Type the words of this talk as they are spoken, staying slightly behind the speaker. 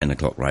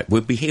o'clock, right?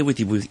 We'll be here with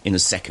you in a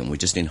second. We're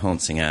just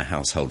enhancing our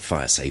household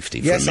fire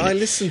safety for a minute. Yes, I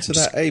listened to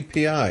that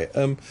API,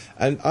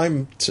 and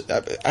I'm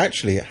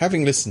actually,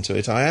 having listened to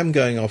it, I am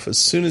going off as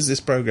soon as this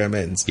programme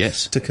ends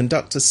to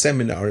conduct a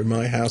seminar in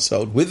my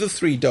household with the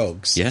 3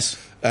 dogs. Yes.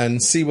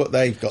 And see what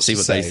they've got to say. See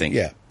what they think.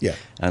 Yeah.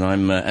 And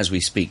I'm, as we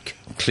speak,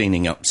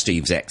 cleaning up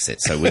Steve's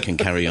exit so we can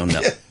carry on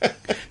now.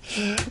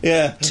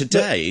 Yeah.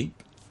 Today,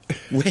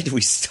 where do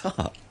we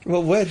start?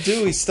 Well, where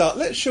do we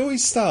start? Shall we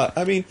start?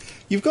 I mean,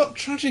 you've got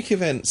tragic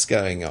events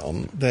going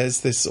on.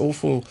 There's this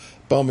awful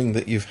bombing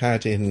that you've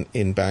had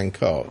in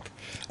Bangkok.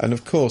 And,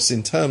 of course,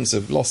 in terms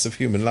of loss of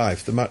human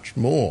life, the much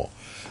more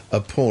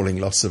appalling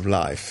loss of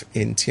life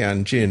in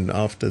Tianjin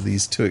after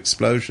these 2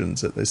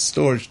 explosions at this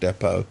storage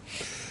depot,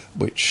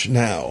 which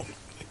now,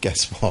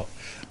 guess what,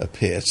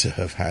 appear to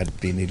have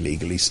been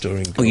illegally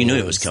storing goods. Oh, you knew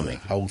it was coming.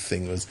 The whole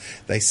thing was,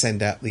 they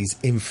send out these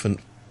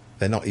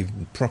they're not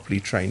even properly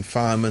trained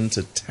firemen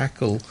to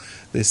tackle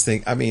this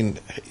thing. I mean,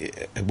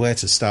 where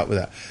to start with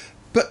that?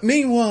 But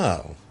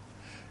meanwhile,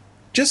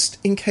 just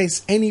in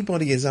case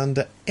anybody is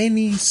under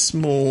any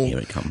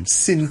small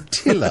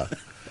scintilla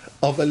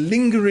of a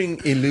lingering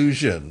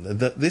illusion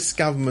that this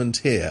government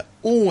here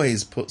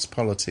always puts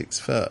politics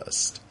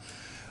first,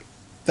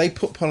 they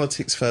put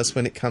politics first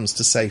when it comes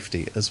to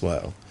safety as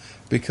well,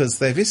 because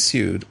they've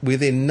issued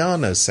within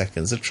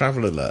nanoseconds a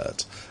travel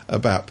alert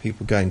about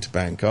people going to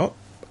Bangkok.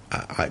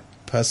 I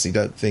personally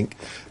don't think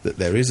that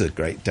there is a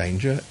great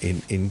danger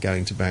in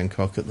going to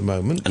Bangkok at the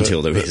moment.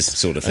 Until there is,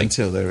 sort of thing.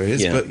 Until there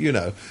is. Yeah. But, you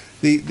know,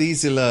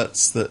 these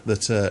alerts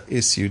that are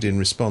issued in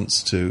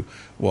response to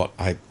what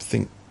I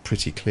think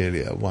pretty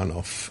clearly are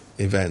one-off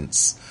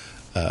events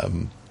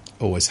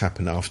always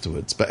happen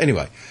afterwards. But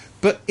anyway,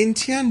 in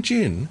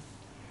Tianjin,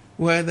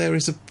 where there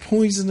is a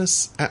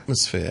poisonous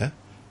atmosphere,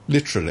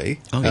 literally,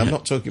 I'm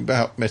not talking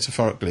about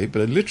metaphorically,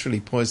 but a literally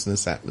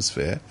poisonous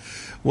atmosphere,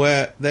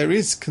 where there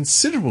is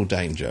considerable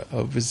danger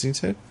of visiting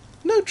to,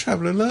 no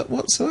travel alert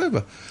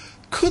whatsoever.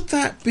 Could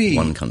that be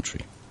one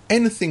country?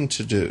 Anything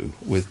to do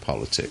with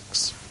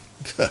politics?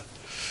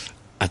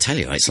 I tell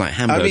you, it's like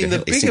hamburger. I mean, the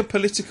bigger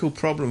political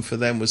problem for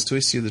them was to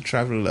issue the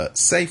travel alert.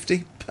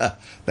 Safety,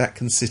 that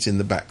can sit in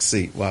the back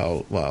seat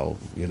while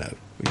you know,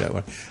 we don't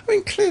worry. I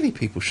mean, clearly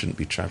people shouldn't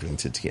be travelling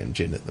to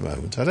Tianjin at the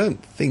moment. I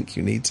don't think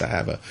you need to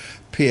have a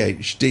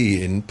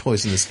PhD in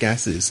poisonous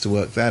gases to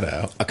work that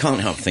out. I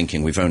can't help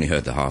thinking we've only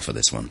heard the half of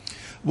this one.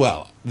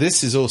 Well,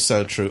 this is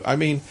also true. I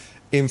mean,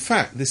 in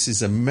fact, this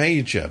is a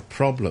major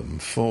problem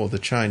for the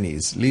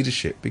Chinese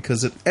leadership,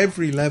 because at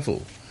every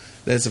level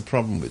there's a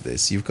problem with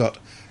this. You've got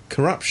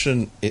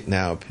corruption, it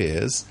now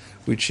appears,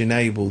 which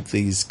enabled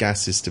these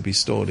gases to be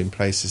stored in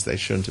places they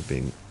shouldn't have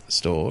been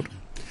stored.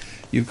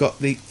 You've got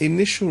the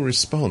initial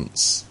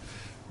response,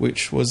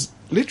 which was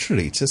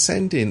literally to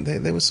send in,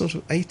 they were sort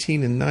of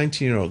 18 and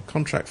 19-year-old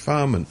contract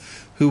firemen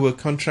who were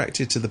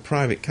contracted to the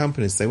private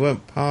companies. They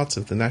weren't part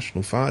of the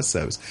National Fire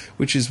Service,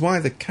 which is why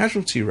the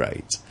casualty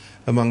rate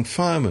among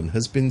firemen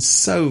has been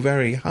so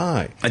very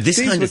high. This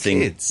kind of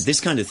thing is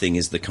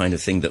the kind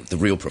of thing that the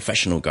real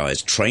professional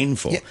guys train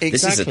for. Yeah, exactly.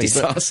 This is a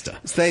disaster.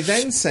 They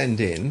then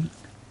send in,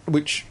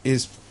 which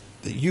is,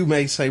 you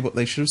may say what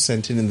they should have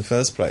sent in the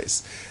first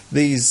place,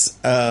 these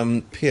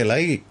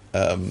PLA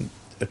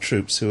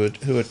troops who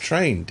are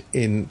trained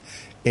in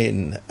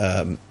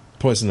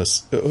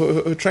poisonous,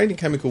 who are trained in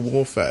chemical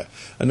warfare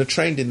and are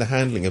trained in the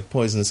handling of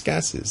poisonous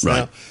gases. Right.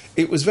 Now,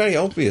 it was very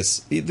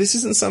obvious. This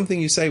isn't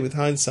something you say with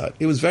hindsight.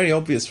 It was very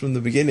obvious from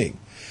the beginning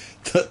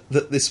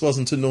that this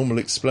wasn't a normal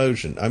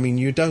explosion. I mean,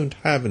 you don't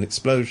have an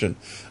explosion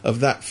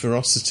of that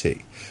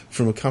ferocity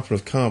from a couple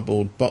of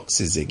cardboard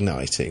boxes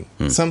igniting.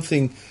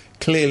 Something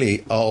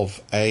clearly of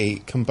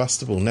a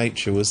combustible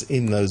nature was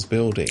in those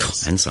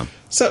buildings. And some.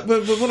 So,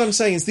 but what I'm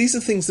saying is these are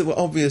things that were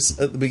obvious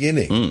at the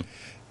beginning.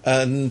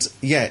 And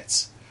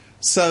yet,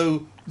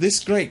 so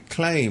this great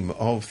claim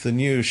of the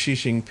new Xi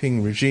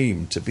Jinping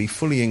regime to be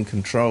fully in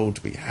control,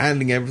 to be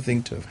handling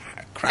everything, to have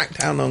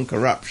cracked down on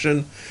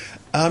corruption,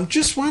 I'm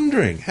just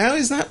wondering, how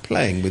is that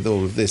playing with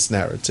all of this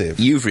narrative?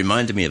 You've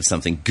reminded me of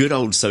something, good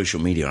old social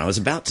media. I was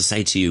about to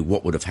say to you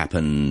what would have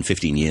happened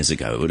 15 years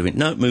ago. It would have been,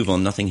 no, move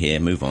on, nothing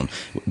here, move on.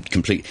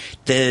 Complete.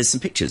 There's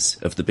some pictures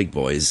of the big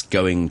boys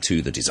going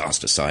to the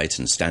disaster site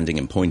and standing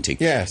and pointing.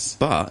 Yes.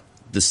 But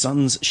the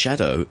sun's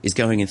shadow is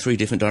going in 3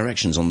 different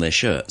directions on their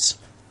shirts.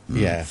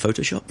 Yeah.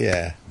 Photoshop?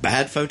 Yeah.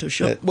 Bad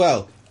Photoshop?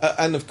 Well,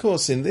 and of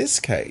course in this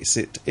case,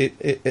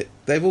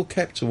 they've all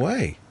kept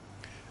away.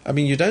 I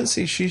mean, you don't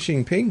see Xi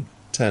Jinping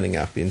turning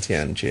up in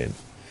Tianjin.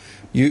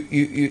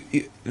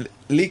 Li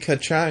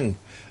Keqiang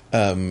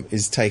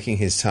is taking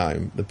his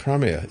time. The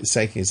Premier is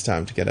taking his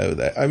time to get over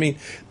there. I mean,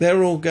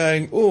 they're all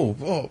going,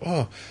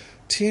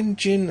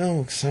 Tianjin.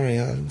 Oh, sorry,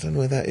 I don't know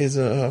where that is.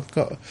 I've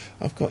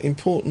got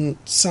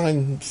important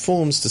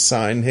forms to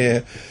sign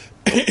here.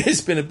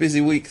 It's been a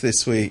busy week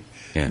this week.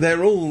 Yeah.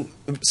 They're all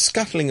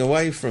scuttling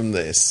away from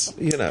this,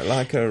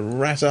 like a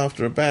rat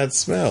after a bad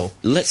smell.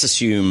 Let's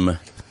assume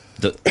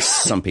that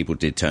some people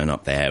did turn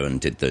up there and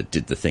did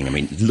the thing. I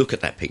mean, look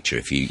at that picture.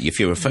 If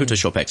you're a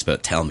Photoshop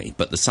expert, tell me.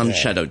 But the sun's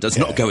shadow does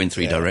not go in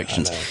 3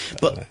 directions. I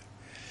know.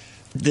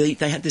 They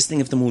had this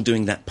thing of them all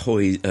doing that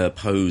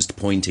posed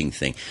pointing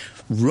thing.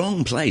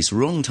 Wrong place,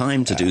 wrong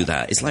time to do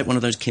that. It's like one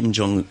of those Kim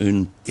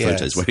Jong-un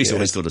photos where he's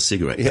always got a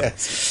cigarette.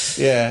 Yes,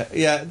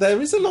 yeah. There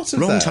is a lot of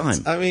wrong that.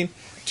 time. I mean,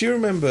 do you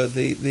remember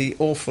the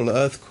awful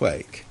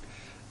earthquake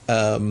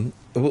where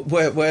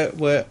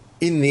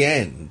in the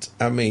end,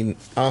 of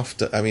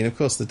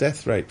course, the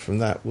death rate from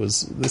that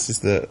was, this is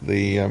the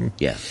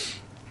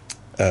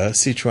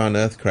Sichuan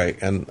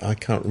earthquake, and I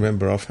can't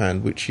remember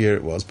offhand which year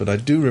it was, but I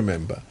do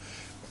remember,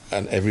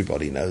 and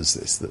everybody knows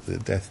this, that the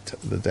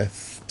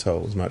death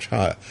toll was much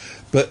higher.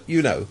 But,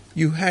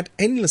 you had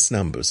endless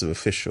numbers of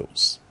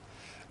officials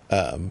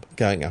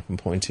going up and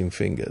pointing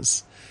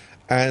fingers,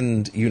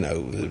 and,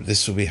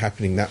 this will be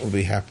happening, that will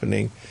be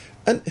happening.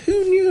 And who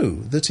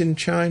knew that in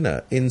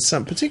China,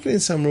 particularly in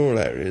some rural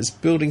areas,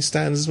 building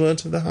standards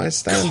weren't of the highest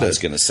standard? I was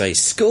going to say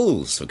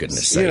schools, for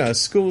goodness sake.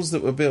 Schools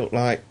that were built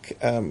like,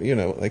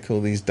 what they call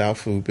these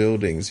Daofu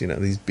buildings,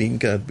 these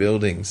bean-curd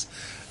buildings.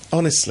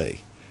 Honestly,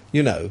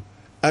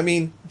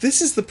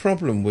 this is the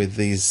problem with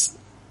these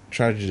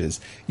tragedies.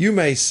 You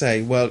may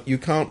say, well, you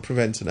can't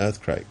prevent an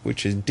earthquake,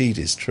 which indeed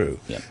is true,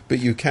 but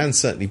you can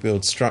certainly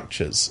build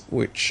structures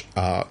which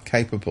are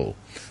capable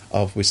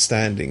of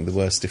withstanding the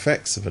worst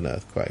effects of an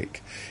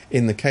earthquake.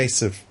 In the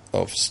case of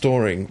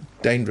storing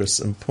dangerous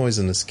and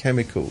poisonous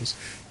chemicals,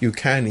 you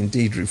can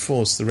indeed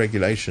enforce the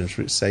regulations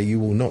which say you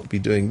will not be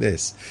doing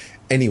this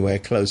anywhere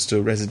close to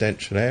a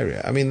residential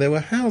area. I mean, there were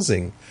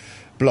housing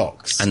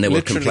blocks, and there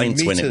were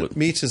complaints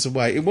meters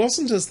away. It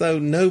wasn't as though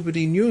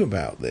nobody knew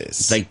about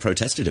this. They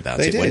protested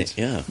about it.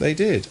 They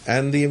did.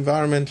 And the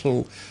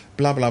environmental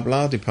blah blah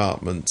blah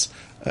department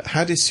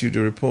had issued a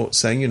report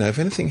saying, if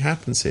anything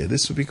happens here,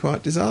 this would be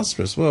quite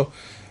disastrous. Well,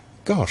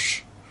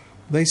 gosh,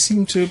 they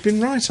seem to have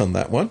been right on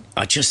that one.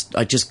 I just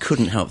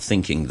couldn't help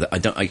thinking that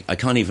I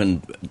can't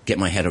even get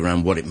my head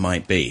around what it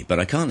might be, but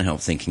I can't help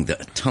thinking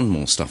that a ton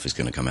more stuff is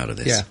going to come out of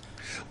this. Yeah.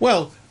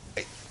 Well,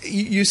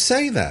 you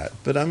say that,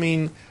 but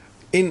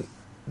in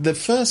the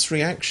first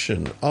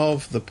reaction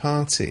of the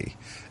party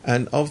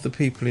and of the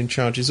people in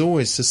charge is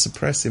always to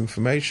suppress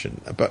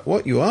information. But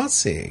what you are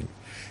seeing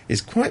is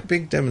quite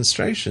big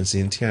demonstrations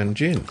in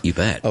Tianjin. You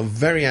bet. Of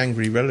very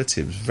angry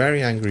relatives,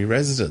 very angry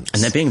residents.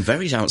 And they're being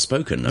very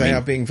outspoken. They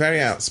are being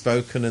very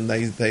outspoken, and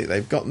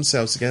they've got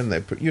themselves together.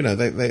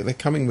 They're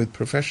coming with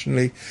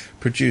professionally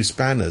produced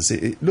banners.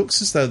 It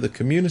looks as though the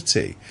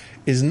community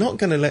is not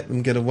going to let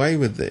them get away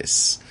with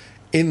this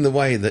in the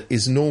way that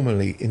is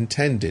normally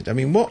intended.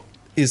 What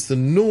is the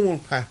normal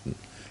pattern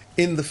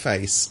in the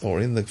face or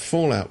in the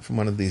fallout from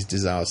one of these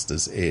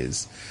disasters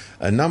is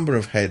a number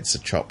of heads are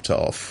chopped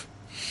off.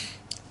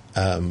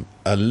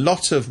 A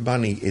lot of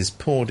money is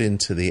poured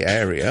into the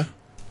area.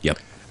 Yep.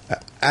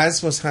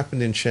 As was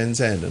happened in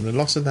Shenzhen, and a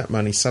lot of that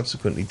money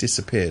subsequently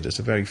disappeared at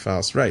a very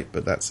fast rate,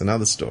 but that's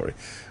another story.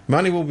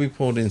 Money will be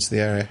poured into the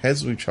area,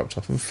 heads will be chopped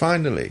off, and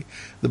finally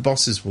the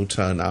bosses will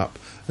turn up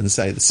and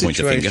say the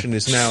situation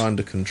is now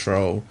under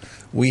control,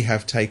 we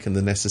have taken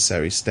the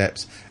necessary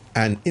steps,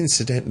 and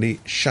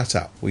incidentally, shut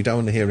up. We don't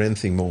want to hear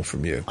anything more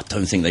from you. I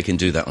don't think they can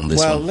do that on this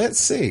one. Well, let's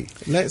see.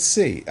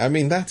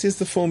 That is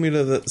the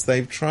formula that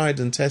they've tried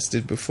and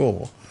tested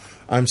before.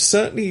 I'm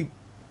certainly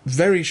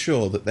very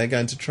sure that they're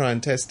going to try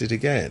and test it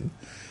again.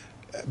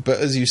 But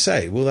as you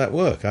say, will that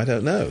work? I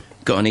don't know.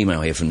 Got an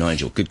email here from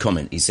Nigel. Good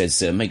comment. He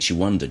says, makes you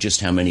wonder just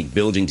how many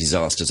building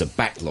disasters are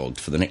backlogged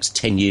for the next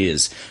 10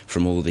 years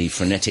from all the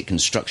frenetic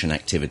construction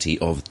activity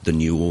of the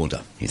New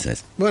Order, he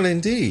says. Well,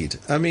 indeed.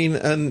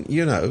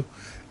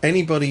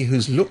 Anybody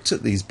who's looked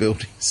at these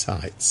building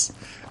sites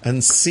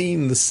and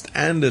seen the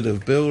standard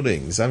of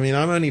buildings, I'm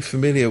only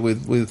familiar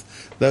with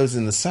those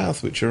in the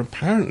south, which are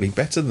apparently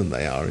better than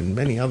they are in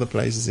many other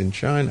places in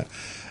China.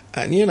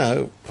 And,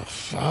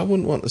 I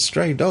wouldn't want a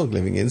stray dog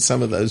living in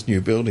some of those new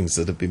buildings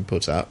that have been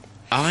put up.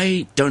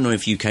 I don't know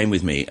if you came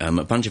with me. A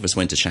bunch of us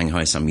went to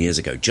Shanghai some years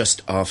ago,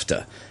 just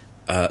after,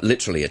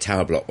 literally a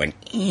tower block went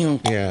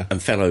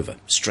and fell over,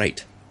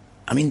 straight.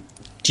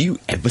 Do you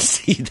ever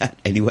see that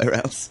anywhere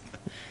else?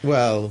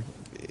 Well,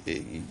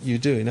 you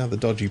do in other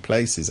dodgy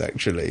places,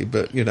 actually.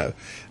 But,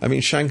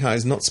 Shanghai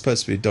is not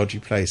supposed to be a dodgy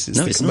place.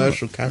 It's the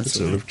commercial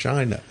capital of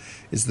China.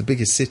 It's the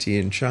biggest city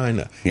in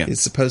China. Yeah.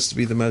 It's supposed to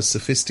be the most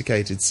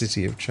sophisticated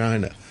city of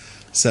China.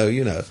 So,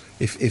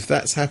 if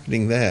that's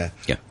happening there,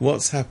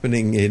 what's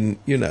happening in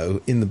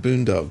the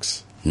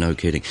boondocks? No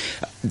kidding.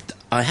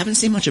 I haven't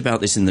seen much about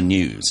this in the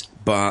news,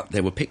 but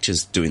there were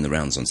pictures doing the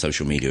rounds on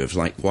social media of,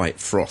 white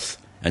froth.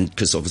 And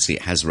because obviously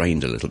it has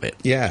rained a little bit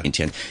in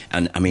Tianjin.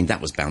 And, that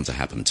was bound to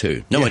happen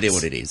too. No idea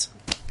what it is.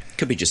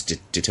 Could be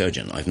just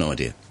detergent. I have no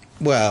idea.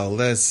 Well,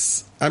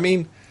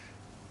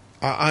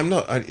 I'm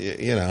not,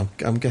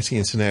 I'm getting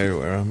into an area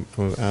where I'm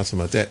out of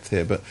my depth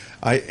here, but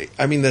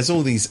there's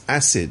all these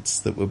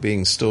acids that were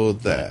being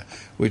stored there,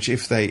 which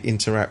if they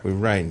interact with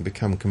rain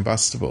become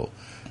combustible.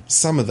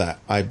 Some of that,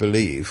 I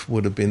believe,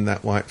 would have been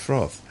that white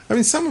froth.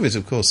 Some of it,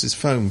 of course, is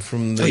foam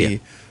from the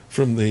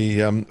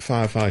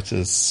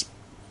firefighters'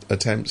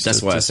 attempts.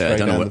 That's why I say I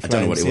don't know what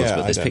it was,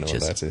 but there's I don't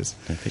pictures. know what that is.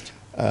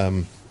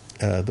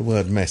 the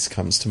word mess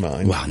comes to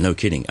mind. Wow, no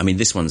kidding. I mean,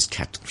 this one's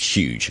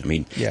huge. I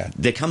mean,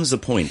 there comes a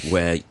point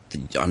where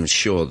I'm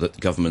sure that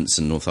governments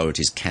and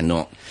authorities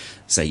cannot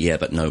say yeah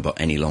but no but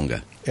any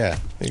longer. Yeah,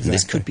 exactly. And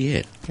this could be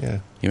it. Yeah.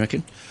 You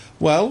reckon?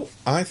 Well,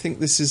 I think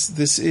this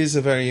is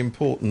a very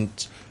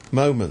important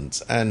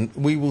moment, and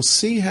we will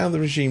see how the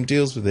regime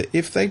deals with it.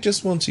 If they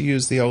just want to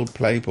use the old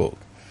playbook,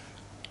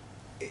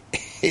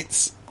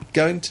 it's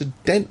going to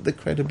dent the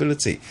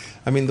credibility.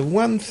 I mean, the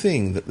one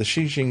thing that the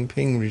Xi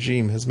Jinping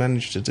regime has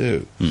managed to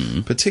do,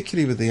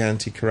 particularly with the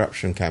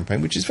anti-corruption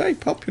campaign, which is very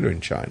popular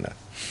in China,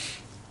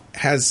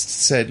 has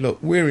said, look,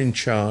 we're in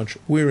charge,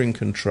 we're in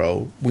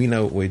control, we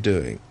know what we're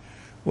doing.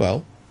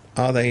 Well,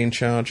 are they in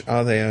charge?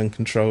 Are they in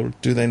control?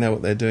 Do they know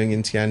what they're doing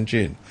in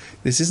Tianjin?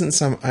 This isn't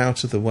some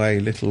out-of-the-way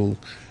little,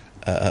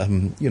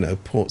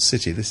 port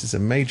city. This is a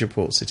major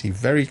port city,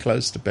 very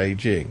close to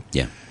Beijing.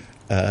 Yeah.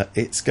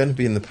 It's going to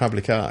be in the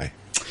public eye.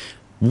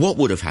 What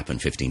would have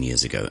happened 15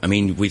 years ago? I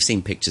mean, we've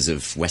seen pictures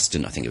of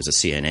Western, I think it was a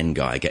CNN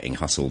guy getting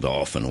hustled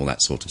off and all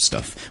that sort of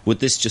stuff. Would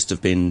this just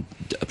have been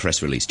a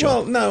press release job?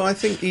 Well, no, I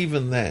think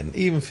even then,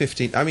 even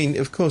 15... I mean,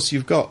 of course,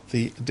 you've got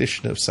the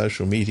addition of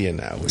social media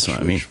now, which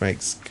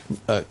makes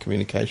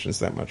communications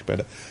that much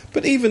better.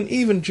 But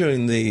even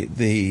during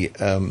the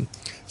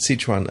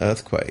Sichuan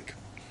earthquake,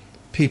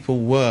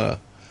 people were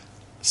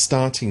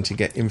starting to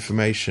get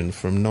information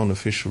from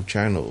non-official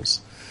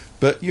channels.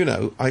 But,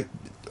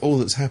 all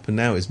that's happened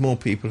now is more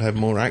people have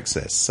more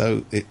access,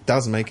 so it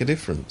does make a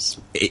difference.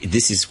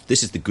 This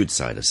is the good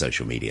side of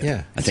social media.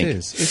 Yeah, I think. It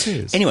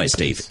is. Anyway,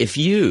 Steve, if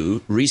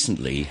you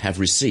recently have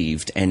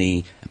received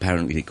any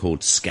apparently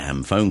called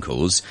scam phone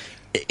calls,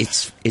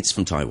 it's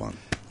from Taiwan.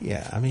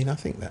 Yeah, I mean, I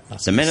think that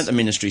must. The men at the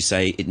ministry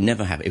say it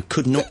never happened. It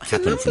could not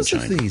happen from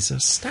China. The numbers of these are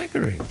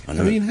staggering. I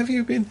know. I mean, have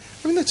you been?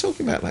 I mean, they're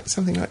talking about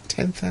something like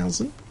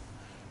 10,000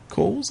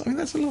 calls. I mean,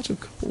 that's a lot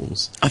of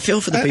calls. I feel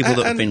for the people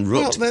that have been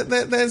rooked. Well,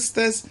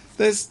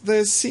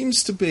 there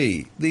seems to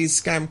be these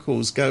scam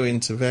calls go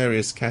into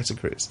various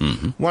categories.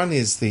 Mm-hmm. One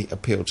is the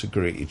appeal to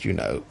greed.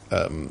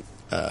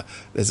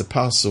 There's a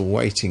parcel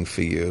waiting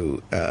for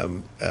you,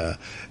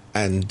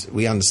 and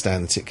we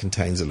understand that it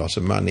contains a lot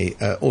of money.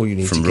 All you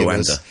need from to give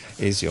Rwanda us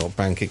is your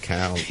bank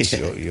account,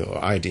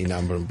 your ID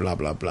number, and blah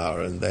blah blah,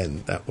 and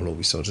then that will all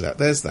be sorted out.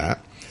 There's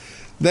that.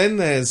 Then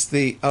there's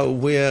the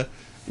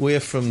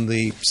we're from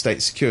the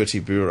State Security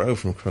Bureau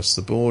from across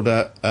the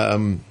border.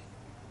 I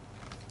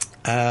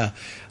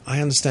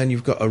understand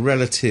you've got a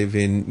relative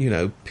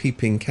in,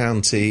 Peeping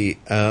County.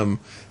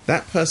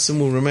 That person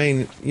will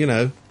remain,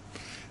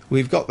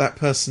 we've got that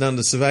person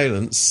under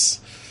surveillance.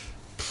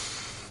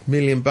 $1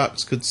 million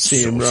could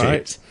see him,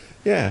 right?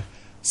 Yeah.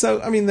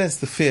 So, I mean, there's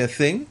the fear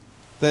thing.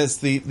 There's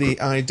the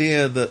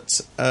idea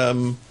that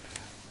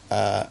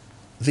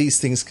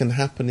these things can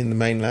happen in the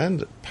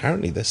mainland.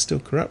 Apparently, there's still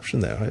corruption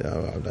there.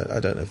 I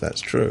don't know if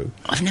that's true.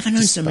 I've never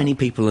known so many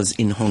people as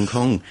in Hong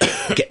Kong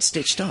get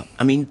stitched up.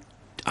 I mean,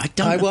 I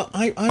don't know.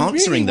 I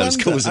answering really those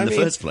calls in the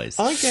first place.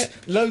 I get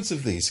loads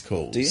of these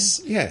calls. Do you?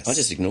 Yes. I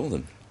just ignore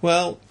them.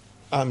 Well,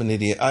 I'm an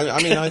idiot.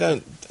 I mean, I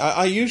don't.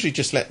 I usually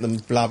just let them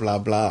blah blah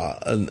blah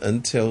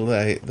until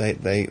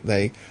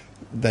they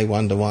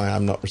wonder why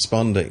I'm not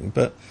responding.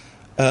 But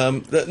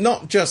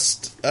not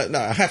just. No,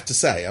 I have to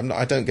say,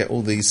 I don't get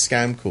all these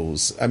scam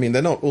calls. I mean,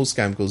 they're not all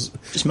scam calls.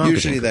 Just marketing.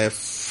 Usually, they're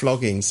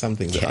flogging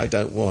something that I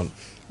don't want.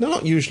 No,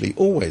 not usually.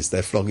 Always,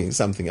 they're flogging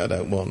something I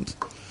don't want.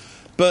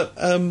 But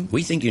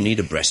we think you need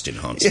a breast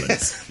enhancement.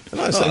 Yes.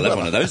 And I'll have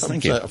one of those,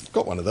 thank you. I've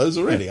got one of those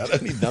already. I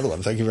don't need another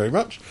one, thank you very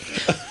much.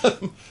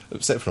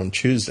 Except for on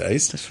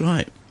Tuesdays. That's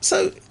right.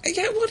 So,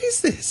 yeah, what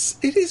is this?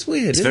 It is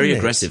weird, It's very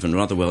aggressive and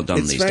rather well done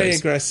these days. It's very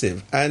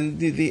aggressive. And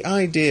the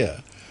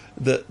idea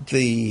that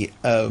the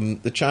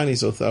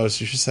Chinese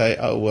authorities should say,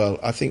 oh, well,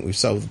 I think we've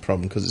solved the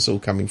problem because it's all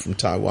coming from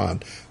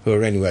Taiwan, who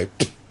are anyway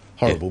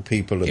horrible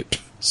people and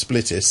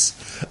splittis.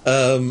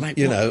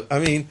 I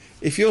mean,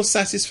 if you're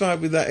satisfied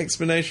with that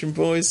explanation,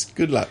 boys,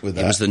 good luck with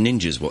that. It was the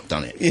ninjas what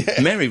done it.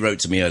 Yeah. Mary wrote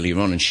to me earlier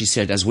on and she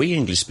said, as we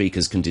English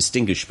speakers can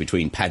distinguish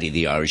between Paddy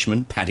the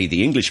Irishman, Paddy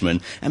the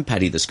Englishman and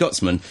Paddy the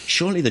Scotsman,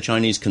 surely the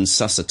Chinese can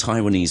suss a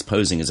Taiwanese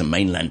posing as a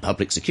mainland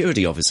public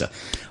security officer.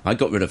 I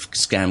got rid of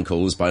scam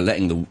calls by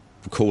letting the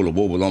caller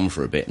warble on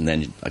for a bit and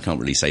then I can't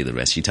really say the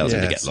rest. She tells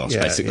him to get lost,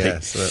 basically. Yeah,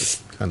 so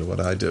that's kind of what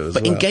I do as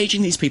well. But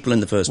engaging these people in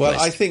the first place. Well,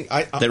 I think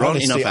there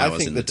aren't enough hours I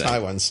think in the day.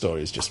 Taiwan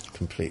story is just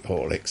complete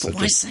horlicks. But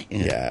why say?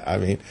 Yeah, I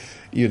mean,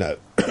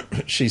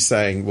 she's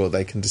saying, well,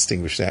 they can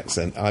distinguish the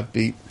accent. I'd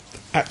be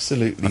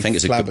absolutely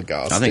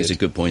flabbergasted. I think it's a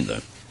good point,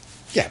 though.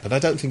 Yeah, but I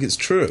don't think it's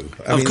true.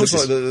 I mean,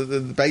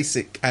 the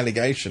basic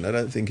allegation I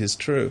don't think is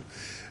true.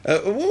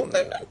 Well,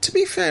 no, to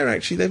be fair,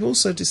 actually, they've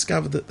also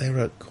discovered that there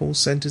are call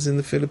centres in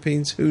the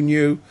Philippines. Who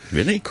knew?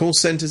 Really? Call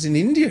centres in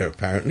India,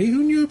 apparently.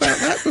 Who knew about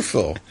that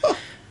before?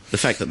 The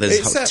fact that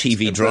there's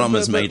TV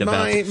dramas made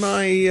about...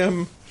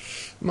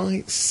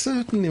 My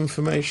certain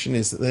information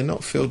is that they're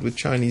not filled with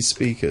Chinese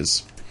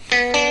speakers.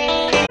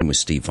 With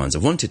Steve Vines.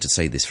 I've wanted to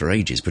say this for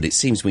ages, but it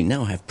seems we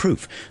now have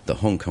proof that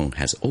Hong Kong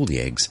has all the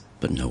eggs,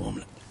 but no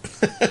omelette.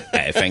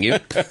 Thank you.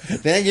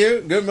 Thank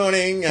you. Good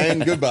morning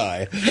and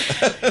goodbye.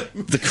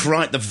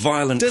 The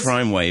violent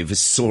crime wave is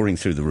soaring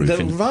through the roof.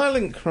 The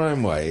violent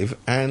crime wave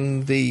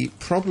and the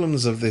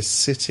problems of this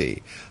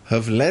city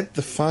have led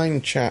the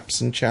fine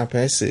chaps and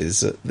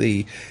chapesses at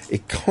the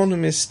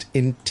Economist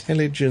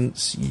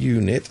Intelligence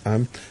Unit,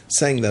 I'm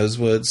saying those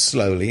words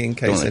slowly in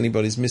case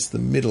anybody's missed the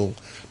middle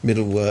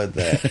word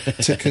there,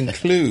 to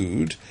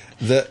conclude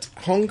that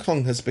Hong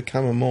Kong has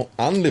become a more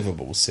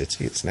unlivable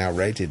city. It's now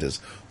rated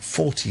as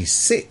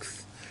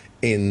 46th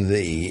in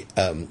the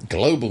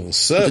global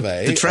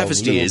survey. The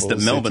travesty is that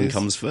Melbourne cities.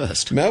 comes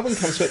first. Melbourne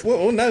comes first.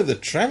 Well, no, the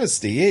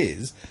travesty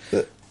is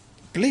that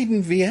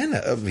bleeding Vienna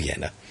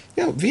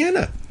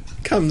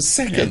comes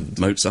second.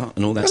 Yeah, Mozart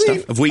and all that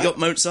stuff. Have we got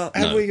Mozart?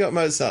 Have No. we got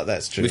Mozart?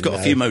 That's true. We've got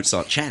a few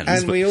Mozart chans.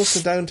 And we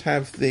also don't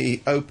have the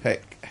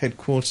OPEC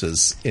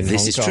headquarters in Hong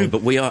Kong. This is true,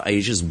 but we are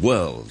Asia's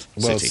world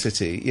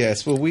city.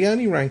 Yes. Well, we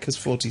only rank as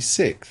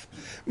 46th.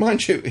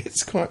 Mind you,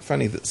 it's quite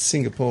funny that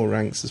Singapore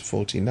ranks as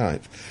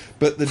 49th.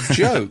 But the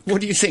joke...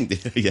 What do you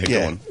think?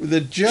 Go on. The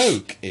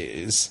joke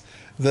is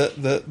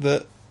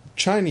that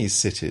Chinese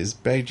cities,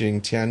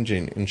 Beijing,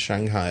 Tianjin and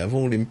Shanghai, have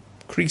all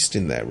increased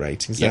in their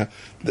ratings. Yep.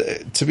 Now,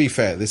 to be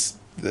fair, this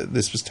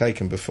was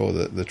taken before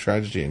the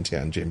tragedy in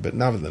Tianjin, but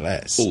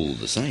nevertheless... All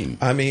the same.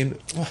 I mean,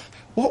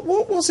 what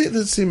was it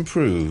that's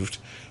improved?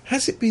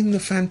 Has it been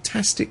the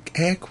fantastic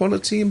air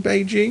quality in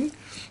Beijing?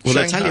 Well,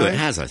 Shanghai, I tell you, it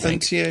has, I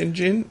think. And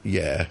Tianjin?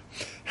 Yeah.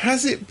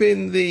 Has it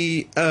been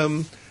the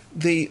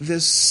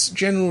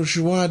general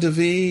joie de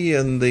vivre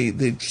and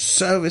the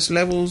service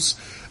levels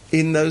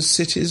in those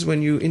cities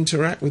when you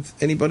interact with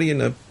anybody in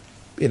a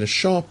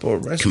shop or a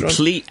restaurant?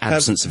 Complete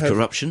absence of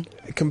corruption.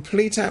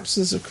 Complete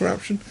absence of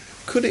corruption.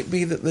 Could it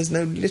be that there's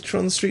no litter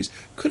on the streets?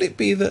 Could it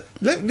be that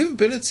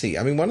livability?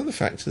 I mean, one of the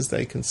factors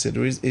they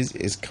consider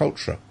is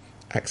culture,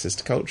 access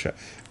to culture.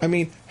 I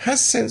mean, has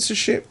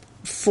censorship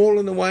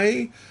fallen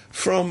away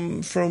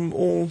from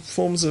all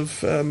forms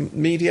of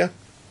media,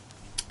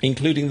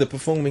 including the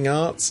performing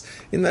arts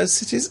in those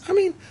cities? I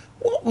mean,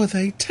 what were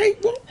they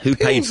Who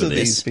paid for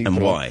these this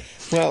and why?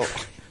 Well,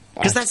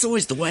 because that's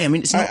always the way. I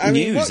mean, it's not news.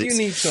 Mean, what you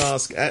need to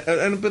ask,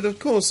 but of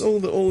course, all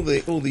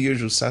the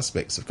usual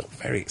suspects have got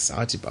very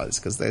excited by this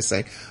because they're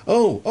saying,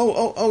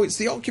 "Oh, it's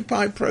the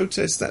Occupy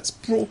protest that's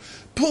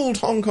pulled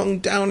Hong Kong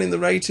down in the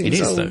ratings."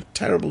 It is, though.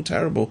 Terrible,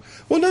 terrible.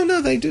 Well,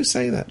 no, they do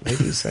say that. They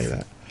do say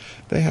that.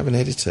 They have an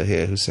editor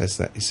here who says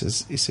that. He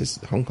says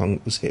Hong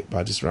Kong was hit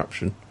by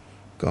disruption.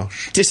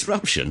 Gosh,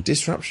 disruption.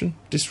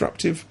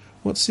 Disruptive.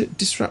 What's it?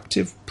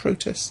 Disruptive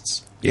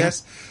protests. Yeah.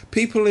 Yes,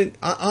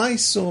 I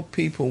saw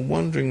people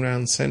wandering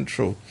around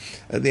Central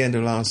at the end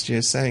of last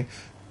year saying,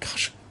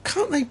 "Gosh,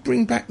 can't they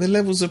bring back the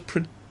levels of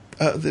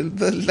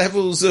the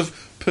levels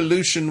of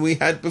pollution we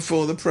had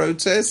before the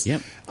protest?"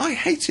 Yep. I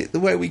hate it the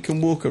way we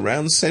can walk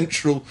around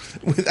Central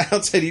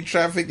without any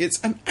traffic. It's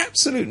an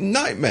absolute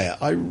nightmare.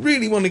 I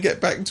really want to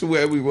get back to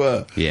where we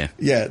were. Yeah.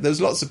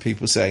 There's lots of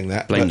people saying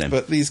that. Blame them.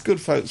 But these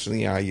good folks from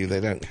the IU, they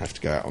don't have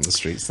to go out on the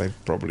streets. They've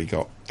probably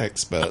got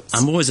experts.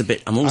 I'm always a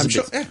bit.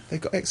 Yeah, they've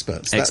got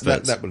experts.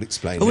 That will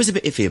explain. Always a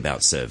bit iffy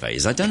about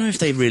surveys. I don't know if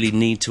they really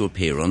need to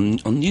appear on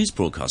news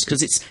broadcasts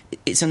because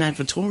it's an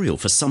advertorial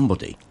for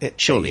somebody.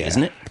 Surely,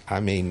 isn't it? I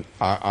mean,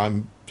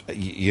 I'm.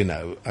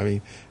 I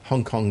mean,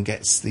 Hong Kong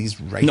gets these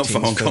ratings. Not for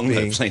Hong Kong,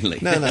 being, though, plainly.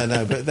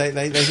 No, but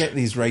they get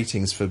these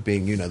ratings for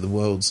being, the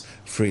world's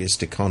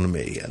freest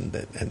economy, and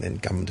then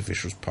government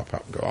officials pop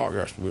up and go, "Oh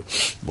yes,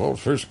 world's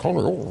freest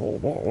economy,"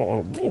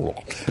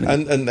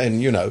 and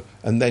then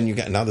you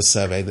get another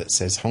survey that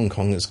says Hong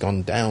Kong has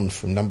gone down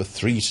from number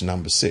 3 to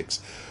number 6.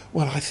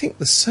 Well, I think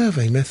the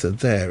survey method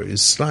there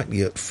is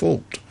slightly at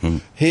fault.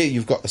 Here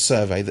you've got a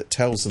survey that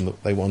tells them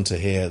that they want to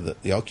hear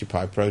that the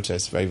Occupy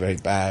protest is very, very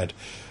bad.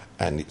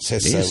 And it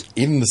says so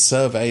in the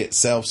survey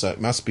itself, so it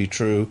must be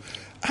true.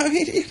 I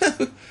mean,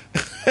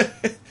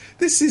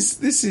 this is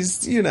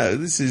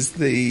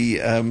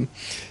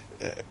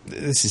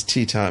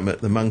tea time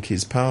at the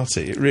monkeys'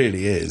 party. It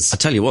really is. I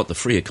tell you what, the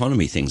free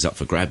economy thing's up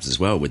for grabs as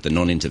well with the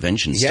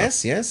non-intervention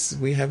stuff. Yes.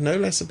 We have no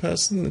less a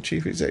person than the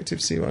Chief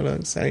Executive, CY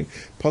Leung, saying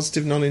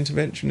positive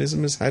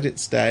non-interventionism has had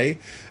its day,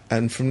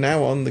 and from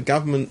now on the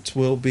government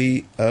will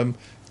be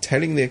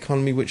telling the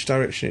economy which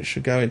direction it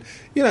should go in.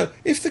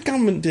 If the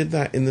government did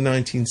that in the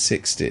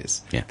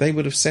 1960s, they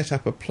would have set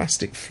up a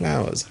plastic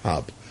flowers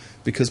hub,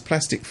 because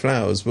plastic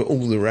flowers were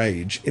all the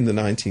rage in the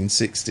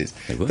 1960s.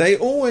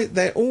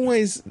 They're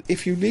always,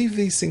 if you leave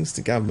these things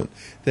to government,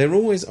 they're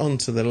always on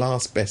to the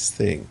last best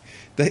thing.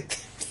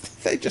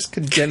 They're just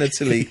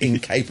congenitally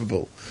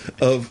incapable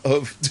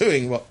of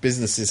doing what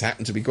businesses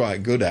happen to be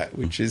quite good at,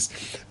 which is...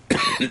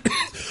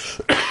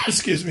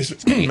 Excuse me,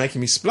 it's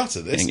making me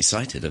splutter. This. Getting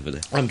excited over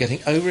there. I'm getting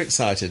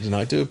overexcited, and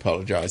I do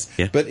apologise.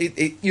 Yeah. But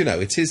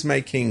it is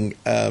making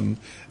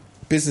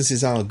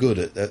businesses are good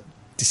at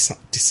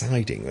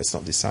deciding. It's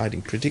not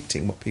deciding,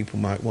 predicting what people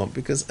might want,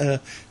 because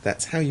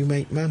that's how you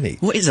make money.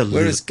 What is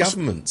Whereas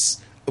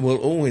governments will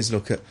always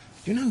look at,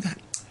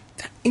 that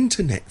that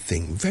internet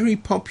thing, very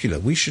popular.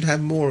 We should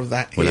have more of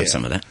that We'll here. have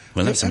some of that.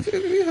 We'll have some. Have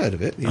you heard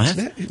of it? The I have.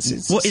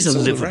 internet? What is a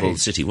all the livable rage.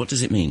 city? What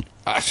does it mean?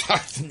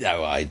 I've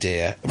no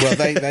idea. Well,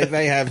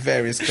 they have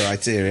various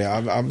criteria.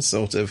 I'm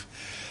sort of...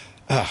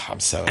 I'm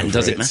so over And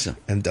does it matter?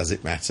 And does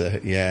it matter?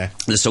 Yeah.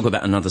 Let's talk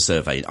about another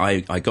survey. I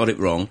got it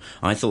wrong.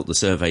 I thought the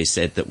survey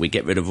said that we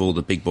get rid of all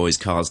the big boys'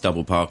 cars,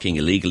 double parking,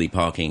 illegally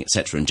parking,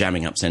 etc., and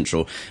jamming up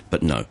Central.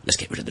 But no, let's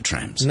get rid of the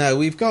trams. No,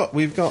 we've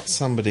got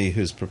somebody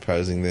who's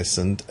proposing this,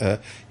 and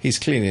he's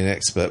clearly an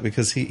expert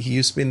because he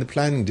used to be in the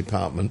planning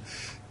department.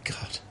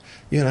 God,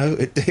 you know,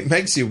 it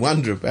makes you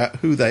wonder about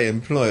who they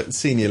employ at the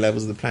senior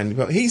levels of the planning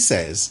department. He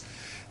says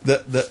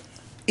that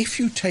if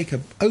you take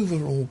an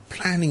overall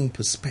planning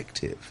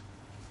perspective,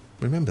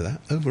 remember that,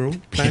 overall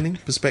planning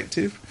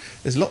perspective,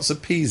 there's lots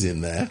of P's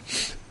in there,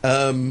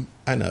 and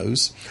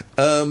O's,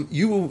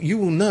 you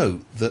will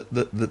know that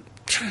the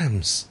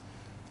trams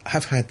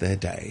have had their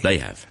day. They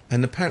have.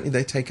 And apparently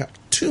they take up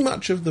too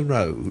much of the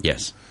road.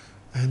 Yes.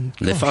 And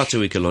They're far gosh, too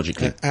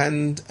ecologically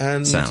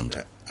and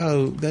sound.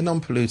 They're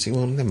non-polluting.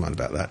 Well, never mind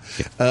about that.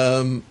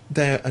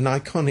 They're an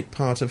iconic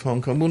part of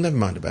Hong Kong. Well, never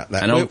mind about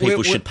that. And old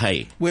people should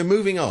pay We're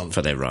moving on.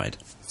 for their ride.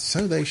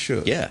 So they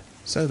should. Yeah.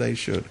 So they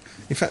should.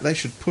 In fact, they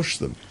should push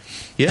them.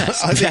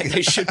 Yes, I in think- fact,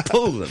 they should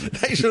pull them.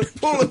 They should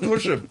pull and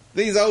push them.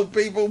 These old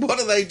people, what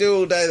do they do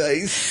all day? They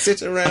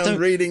sit around don't-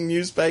 reading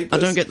newspapers.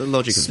 I don't get the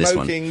logic of this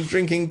one. Smoking,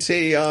 drinking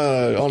tea.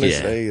 Oh,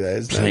 honestly,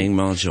 there's Playing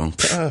mahjong.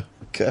 no...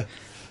 Okay.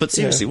 But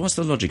seriously, what's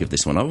the logic of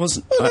this one? I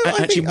wasn't. Well, no, I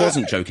I actually think-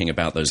 wasn't joking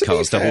about those to be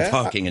cars double fair,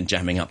 parking and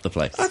jamming up the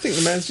place. I think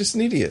the man's just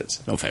an idiot.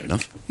 Oh, fair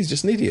enough. He's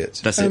just an idiot.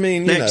 That's I it.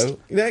 mean, Next. you know,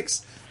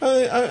 next.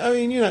 I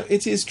mean, you know,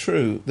 it is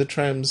true. The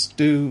trams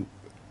do,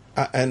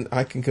 and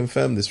I can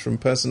confirm this from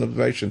personal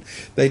observation.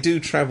 They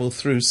do travel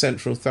through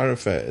central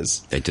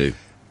thoroughfares, They do.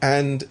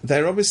 and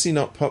they're obviously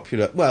not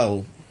popular.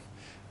 Well,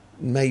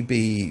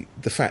 maybe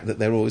the fact that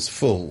they're always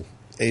full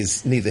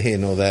is neither here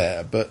nor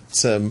there. But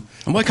And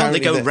why can't they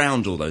go apparently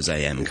round all those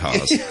AM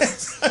cars?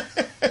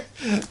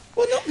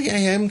 Well, not the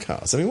AM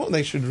cars. I mean, what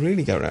they should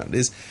really go around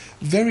is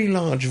very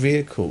large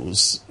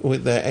vehicles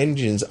with their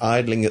engines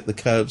idling at the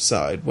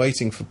curbside,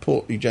 waiting for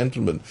portly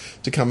gentlemen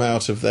to come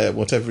out of their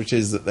whatever it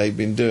is that they've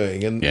been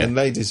doing, and, Yeah. and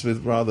ladies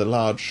with rather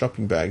large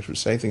shopping bags which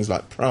say things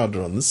like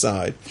Prada on the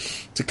side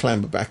to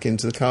clamber back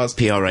into the cars.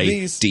 Prader.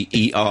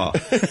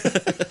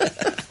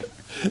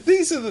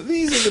 These are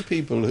the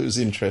people whose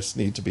interests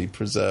need to be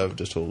preserved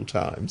at all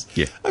times.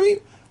 Yeah. I mean,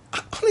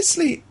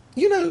 honestly,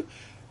 you know,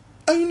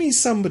 only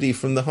somebody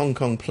from the Hong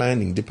Kong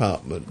Planning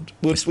Department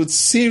would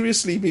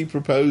seriously be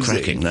proposing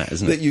Cracking that,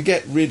 isn't it? you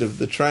get rid of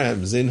the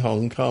trams in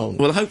Hong Kong.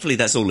 Well, hopefully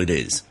that's all it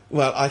is.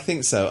 Well, I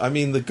think so. I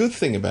mean, the good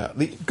thing about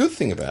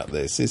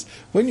this is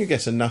when you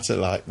get a nutter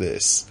like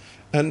this,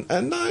 and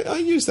I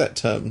use that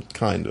term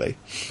kindly,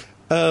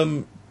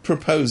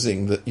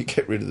 proposing that you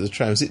get rid of the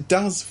trams, it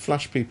does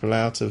flush people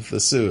out of the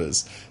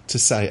sewers to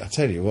say, I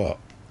tell you what,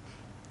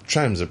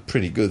 trams are a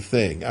pretty good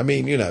thing. I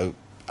mean, you know,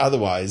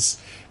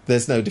 otherwise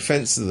there's no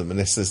defence of them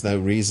unless there's no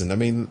reason. I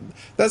mean,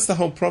 that's the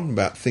whole problem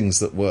about things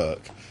that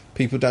work.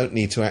 People don't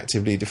need to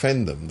actively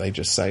defend them. They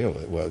just say, "Oh,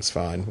 it works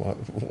fine.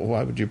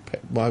 Why would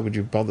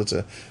you bother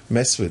to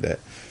mess with it?"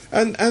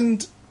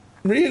 And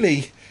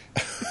really,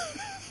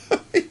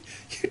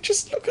 you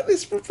just look at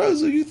this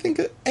proposal. You think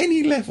at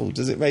any level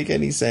does it make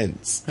any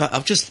sense?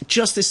 I've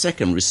just this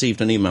second received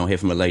an email here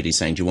from a lady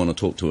saying, do you want to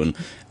talk to an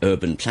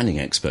urban planning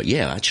expert?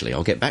 Yeah, actually,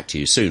 I'll get back to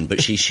you soon.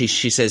 But she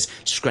says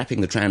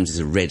scrapping the trams is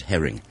a red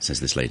herring, says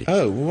this lady.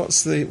 Oh,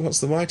 what's the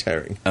white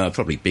herring?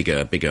 Probably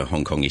bigger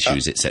Hong Kong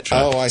issues, etc.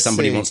 oh, I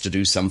Somebody see. wants to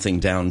do something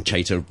down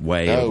Chater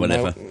Way Oh, or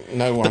whatever.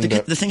 no But wonder.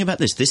 the thing about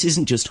this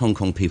isn't just Hong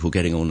Kong people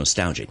getting all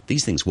nostalgic.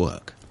 These things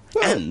work.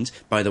 Well- And,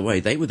 by the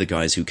way, they were the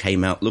guys who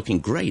came out looking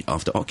great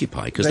after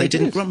Occupy because they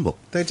didn't did. grumble.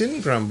 They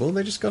didn't grumble.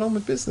 They just got on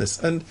with business.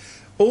 And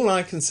all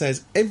I can say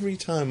is every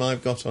time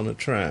I've got on a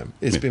tram,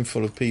 it's been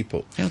full of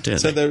people. How dare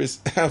so they? there is.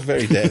 How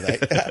very dare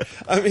they?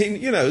 I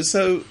mean, you know.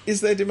 So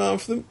is there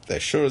demand for them? There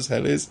sure as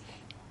hell is.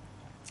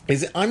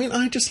 Is it? I mean,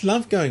 I just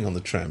love going on the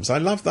trams. I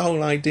love the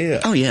whole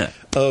idea. Oh, yeah.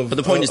 Of, But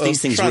the point is of these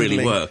things really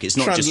trundling- work. It's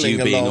not just you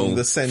trundling being along all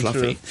the centre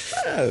fluffy.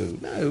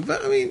 No.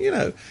 But I mean, you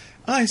know,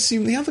 I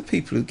assume the other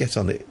people who get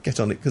on it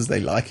because they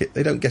like it.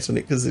 They don't get on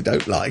it because they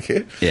don't like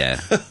it. Yeah.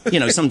 You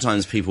know,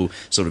 sometimes people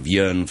sort of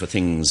yearn for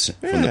things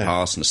from the Yeah.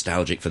 past,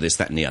 nostalgic for this,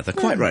 that and the other.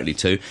 Quite rightly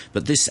too.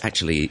 But this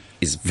actually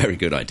is a very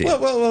good idea.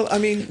 Well, I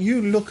mean,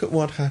 you look at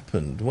what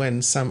happened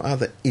when some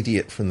other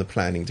idiot from the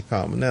planning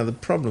department... Now, the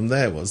problem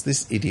there was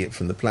this idiot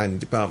from the planning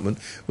department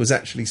was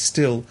actually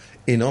still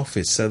in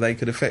office, so they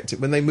could affect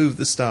it when they moved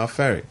the Star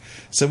Ferry.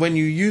 So when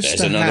you used There's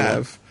to another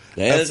have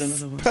one. There's a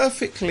another one.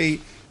 perfectly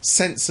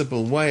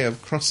sensible way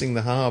of crossing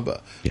the harbour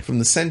Yeah. from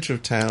the centre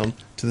of town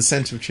to the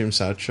centre of Tsim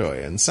Sha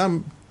Tsui, and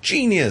some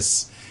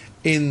genius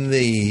in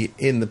the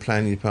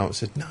planning department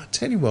said, "No, I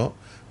tell you what,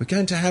 we're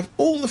going to have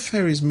all the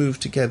ferries moved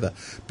together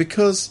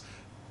because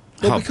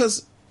Hub.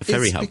 because A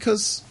ferry it's hub.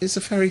 because it's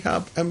a ferry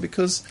hub, and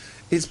because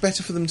it's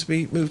better for them to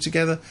be moved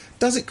together.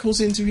 Does it cause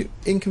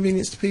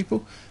inconvenience to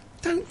people?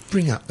 don't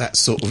bring up that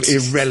sort of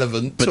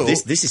irrelevant But talk.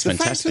 this is the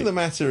fantastic. fact of the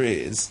matter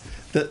is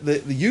that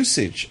the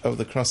usage of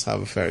the Cross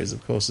Harbour ferries,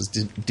 of course, has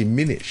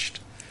diminished.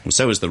 Well,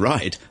 so is the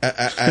ride.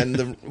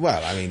 And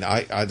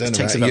I don't know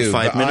takes about about you,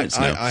 5 but minutes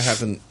now.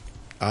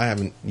 I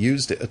haven't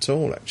used it at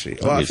all, actually.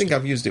 Well, I think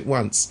I've used it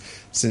once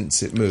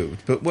since it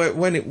moved. But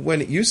when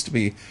it used to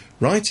be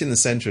right in the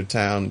centre of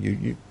town,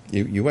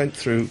 you went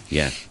through,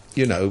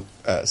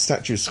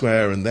 Statue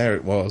Square, and there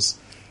it was.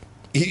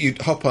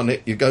 You'd hop on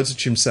it, you go to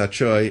Chim Sa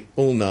Choi,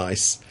 all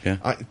nice. Yeah.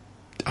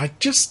 I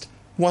just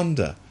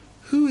wonder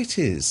who it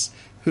is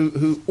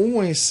who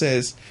always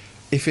says,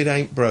 if it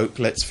ain't broke,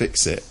 let's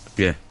fix it.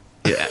 Yeah.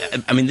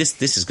 I mean, this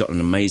has got an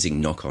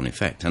amazing knock-on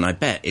effect, and I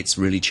bet it's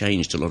really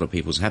changed a lot of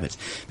people's habits.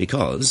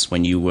 Because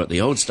when you were at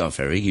the old Star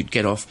Ferry, you'd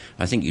get off.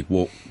 I think you'd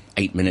walk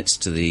 8 minutes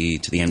to the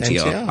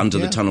MTR under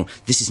the tunnel.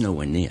 This is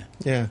nowhere near.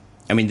 Yeah.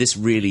 I mean, this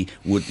really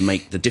would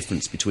make the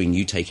difference between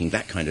you taking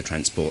that kind of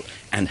transport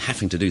and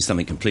having to do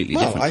something completely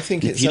different. Well, I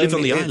think if you live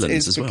on the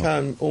islands as well. It's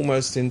become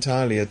almost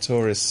entirely a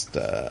tourist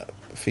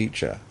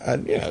feature,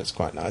 and it's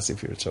quite nice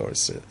if you're a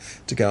tourist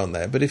to go on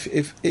there. But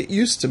if it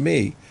used to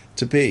me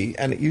to be,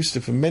 and it used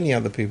to for many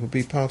other people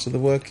be part of the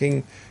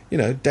working,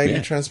 daily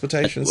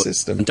transportation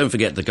system. And don't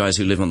forget the guys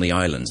who live on the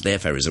islands; their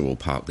ferries are all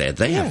parked there.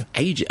 They have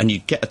ages, and you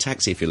get a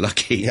taxi if you're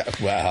lucky. Yeah,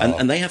 wow.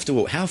 And they have to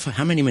walk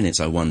how many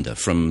minutes? I wonder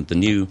from the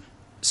new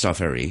Star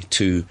Ferry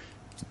to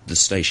the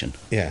station.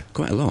 Yeah,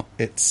 quite a lot.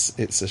 It's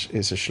a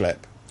schlep.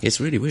 It's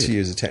really weird, to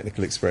use a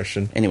technical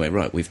expression. Anyway,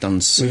 right, we've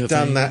done surveys. We've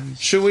done that.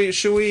 Shall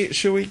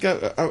we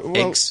go?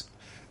 Eggs.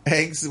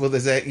 Eggs. Well,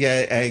 there's eggs.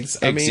 Eggs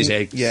is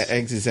eggs. Yeah,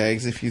 eggs is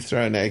eggs. If you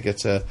throw an egg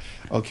at a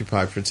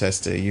Occupy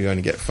protester, you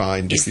only get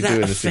fined. Is if you that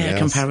do a anything fair else,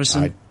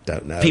 comparison? I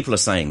don't know. People are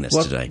saying this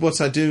today.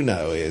 What I do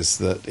know is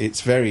that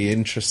it's very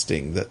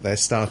interesting that they're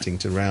starting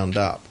to round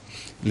up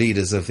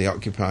leaders of the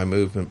Occupy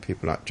movement,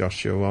 people like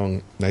Joshua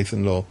Wong,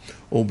 Nathan Law,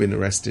 all been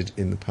arrested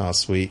in the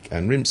past week.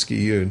 And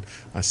Rimsky Yoon,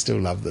 I still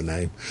love the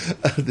name,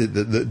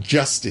 the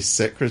Justice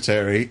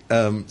Secretary,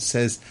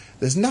 says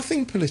there's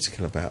nothing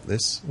political about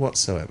this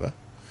whatsoever.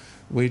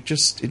 It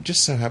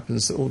just so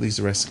happens that all these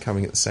arrests are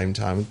coming at the same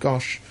time. And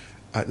gosh,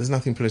 there's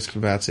nothing political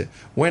about it.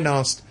 When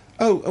asked,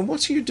 and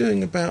what are you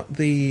doing about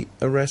the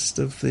arrest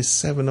of the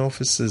 7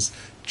 officers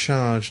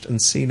charged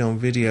and seen on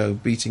video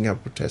beating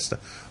up a protester?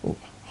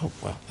 Oh,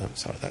 well, I'm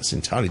sorry, that's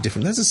entirely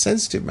different. That's a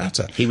sensitive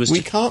matter.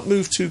 We can't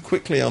move too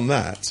quickly on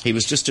that. He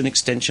was just an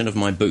extension of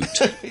my boot.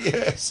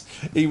 Yes,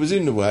 he was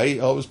in the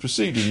way. I was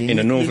proceeding in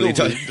a northerly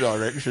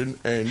direction,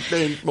 and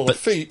then my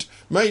feet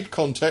made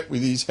contact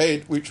with his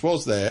head, which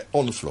was there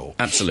on the floor.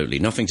 Absolutely,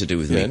 nothing to do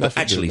with me. But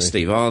actually,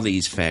 Steve, are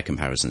these fair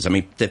comparisons? I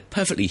mean, they're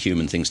perfectly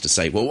human things to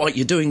say. Well, why aren't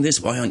you doing this?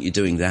 Why aren't you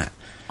doing that?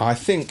 I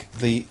think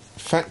the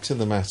fact of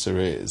the matter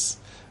is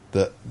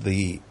that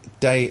the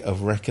day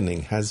of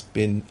reckoning has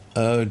been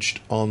urged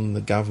on the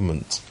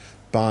government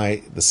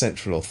by the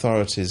central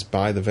authorities,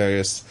 by the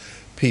various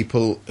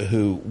people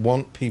who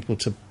want people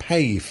to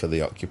pay for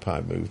the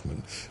Occupy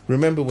movement.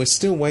 Remember, we're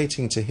still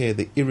waiting to hear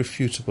the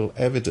irrefutable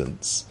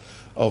evidence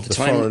of the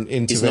foreign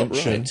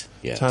intervention.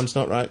 Time's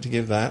not right to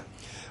give that.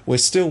 We're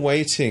still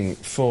waiting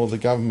for the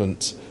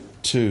government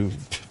to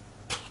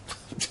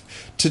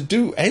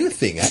do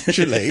anything,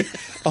 actually,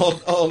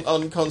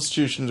 on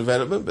constitutional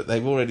development, but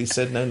they've already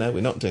said, no, we're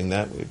not doing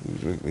that.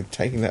 We're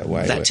taking that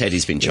away. That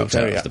Teddy's been chucked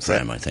out of the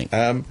pram, I think.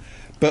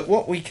 But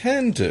what we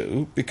can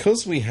do,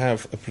 because we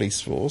have a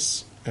police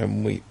force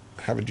and we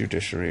have a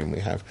judiciary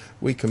and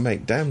we can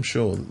make damn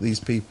sure that these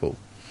people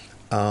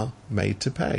are made to pay.